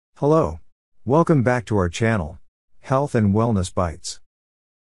Hello. Welcome back to our channel, Health and Wellness Bites.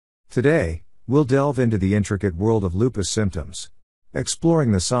 Today, we'll delve into the intricate world of lupus symptoms,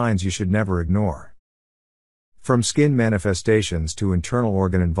 exploring the signs you should never ignore. From skin manifestations to internal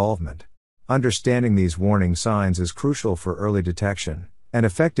organ involvement, understanding these warning signs is crucial for early detection and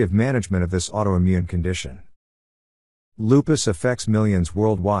effective management of this autoimmune condition. Lupus affects millions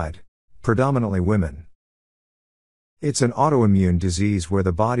worldwide, predominantly women. It's an autoimmune disease where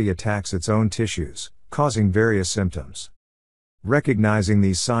the body attacks its own tissues, causing various symptoms. Recognizing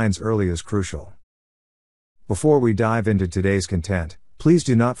these signs early is crucial. Before we dive into today's content, please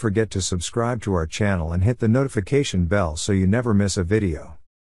do not forget to subscribe to our channel and hit the notification bell so you never miss a video.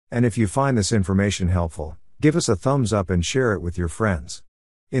 And if you find this information helpful, give us a thumbs up and share it with your friends.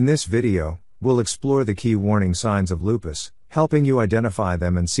 In this video, we'll explore the key warning signs of lupus, helping you identify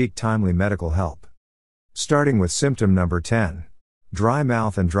them and seek timely medical help. Starting with symptom number 10. Dry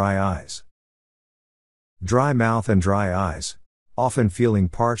mouth and dry eyes. Dry mouth and dry eyes, often feeling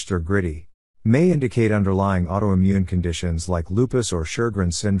parched or gritty, may indicate underlying autoimmune conditions like lupus or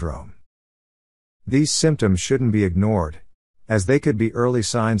Sjögren syndrome. These symptoms shouldn't be ignored, as they could be early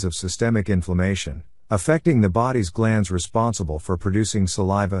signs of systemic inflammation, affecting the body's glands responsible for producing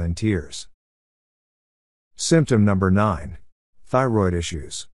saliva and tears. Symptom number 9. Thyroid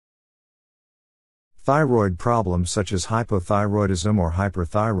issues. Thyroid problems such as hypothyroidism or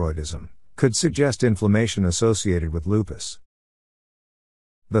hyperthyroidism could suggest inflammation associated with lupus.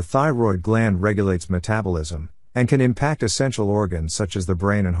 The thyroid gland regulates metabolism and can impact essential organs such as the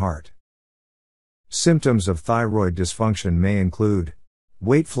brain and heart. Symptoms of thyroid dysfunction may include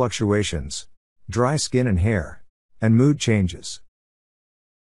weight fluctuations, dry skin and hair, and mood changes.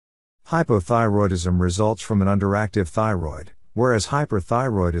 Hypothyroidism results from an underactive thyroid, whereas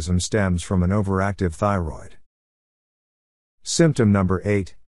hyperthyroidism stems from an overactive thyroid. Symptom number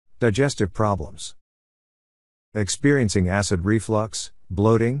 8. Digestive problems. Experiencing acid reflux,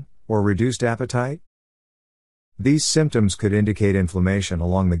 bloating, or reduced appetite? These symptoms could indicate inflammation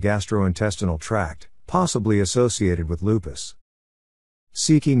along the gastrointestinal tract, possibly associated with lupus.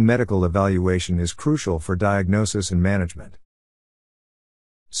 Seeking medical evaluation is crucial for diagnosis and management.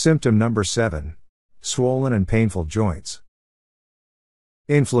 Symptom number 7. Swollen and painful joints.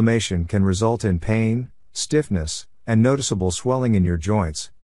 Inflammation can result in pain, stiffness, and noticeable swelling in your joints,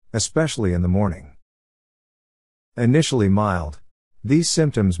 especially in the morning. Initially mild, these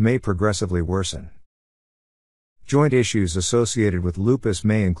symptoms may progressively worsen. Joint issues associated with lupus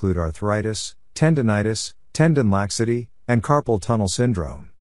may include arthritis, tendinitis, tendon laxity, and carpal tunnel syndrome.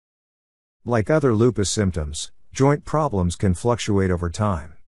 Like other lupus symptoms, joint problems can fluctuate over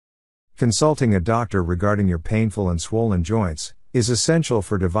time. Consulting a doctor regarding your painful and swollen joints is essential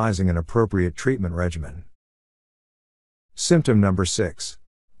for devising an appropriate treatment regimen. Symptom number 6.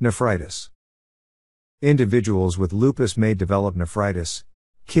 Nephritis. Individuals with lupus may develop nephritis,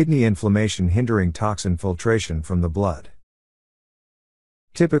 kidney inflammation hindering toxin filtration from the blood.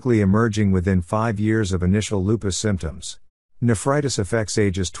 Typically emerging within 5 years of initial lupus symptoms, nephritis affects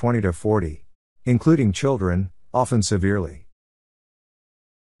ages 20 to 40, including children, often severely.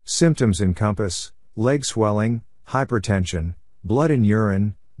 Symptoms encompass leg swelling, hypertension, blood in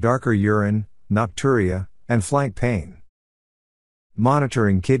urine, darker urine, nocturia, and flank pain.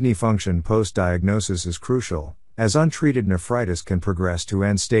 Monitoring kidney function post-diagnosis is crucial, as untreated nephritis can progress to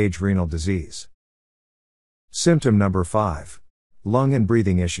end-stage renal disease. Symptom number 5. Lung and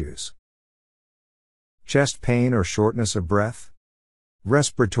breathing issues. Chest pain or shortness of breath?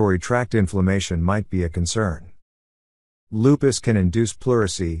 Respiratory tract inflammation might be a concern. Lupus can induce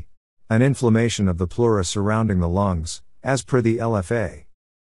pleurisy, an inflammation of the pleura surrounding the lungs, as per the LFA.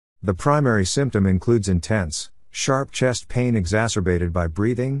 The primary symptom includes intense, sharp chest pain exacerbated by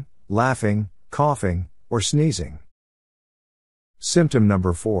breathing, laughing, coughing, or sneezing. Symptom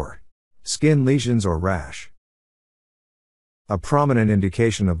number 4. Skin lesions or rash. A prominent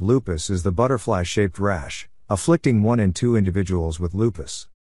indication of lupus is the butterfly-shaped rash, afflicting 1 in 2 individuals with lupus.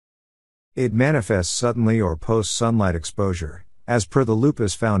 It manifests suddenly or post-sunlight exposure, as per the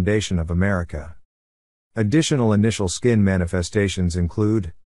Lupus Foundation of America. Additional initial skin manifestations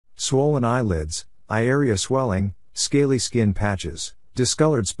include swollen eyelids, eye area swelling, scaly skin patches,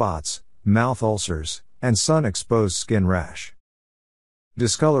 discolored spots, mouth ulcers, and sun-exposed skin rash.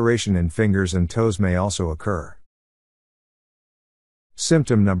 Discoloration in fingers and toes may also occur.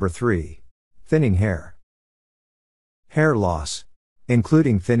 Symptom number 3. Thinning hair. Hair loss,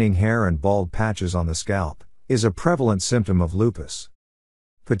 including thinning hair and bald patches on the scalp, is a prevalent symptom of lupus.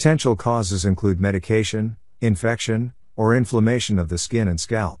 Potential causes include medication, infection, or inflammation of the skin and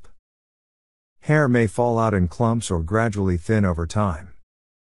scalp. Hair may fall out in clumps or gradually thin over time.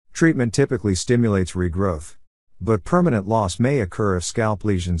 Treatment typically stimulates regrowth, but permanent loss may occur if scalp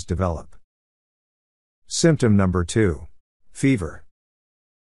lesions develop. Symptom number 2. Fever.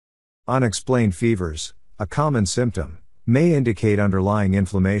 Unexplained fevers, a common symptom, may indicate underlying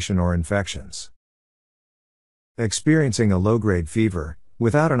inflammation or infections. Experiencing a low-grade fever,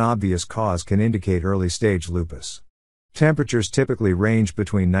 without an obvious cause, can indicate early-stage lupus. Temperatures typically range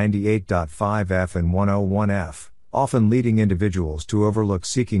between 98.5 F and 101 F, often leading individuals to overlook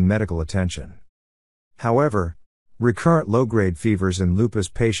seeking medical attention. However, recurrent low-grade fevers in lupus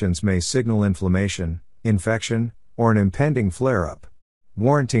patients may signal inflammation, infection, or an impending flare-up,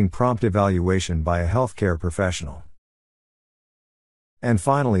 warranting prompt evaluation by a healthcare professional. And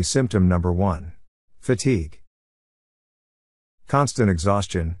finally, symptom number 1. Fatigue. Constant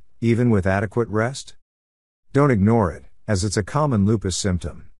exhaustion, even with adequate rest? Don't ignore it, as it's a common lupus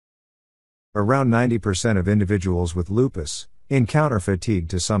symptom. Around 90% of individuals with lupus encounter fatigue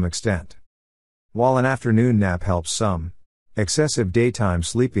to some extent. While an afternoon nap helps some, excessive daytime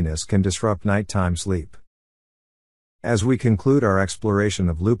sleepiness can disrupt nighttime sleep. As we conclude our exploration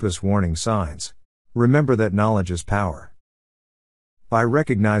of lupus warning signs, remember that knowledge is power. By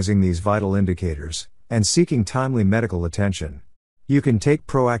recognizing these vital indicators and seeking timely medical attention, you can take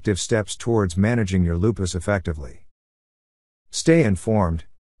proactive steps towards managing your lupus effectively. Stay informed,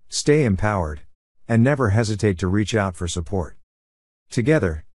 stay empowered, and never hesitate to reach out for support.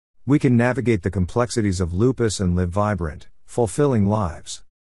 Together, we can navigate the complexities of lupus and live vibrant, fulfilling lives.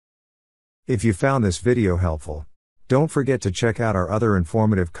 If you found this video helpful, don't forget to check out our other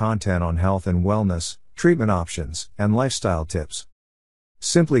informative content on health and wellness, treatment options, and lifestyle tips.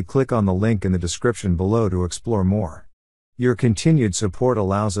 Simply click on the link in the description below to explore more. Your continued support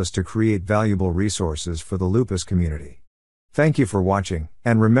allows us to create valuable resources for the lupus community. Thank you for watching,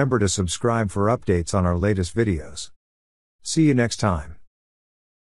 and remember to subscribe for updates on our latest videos. See you next time.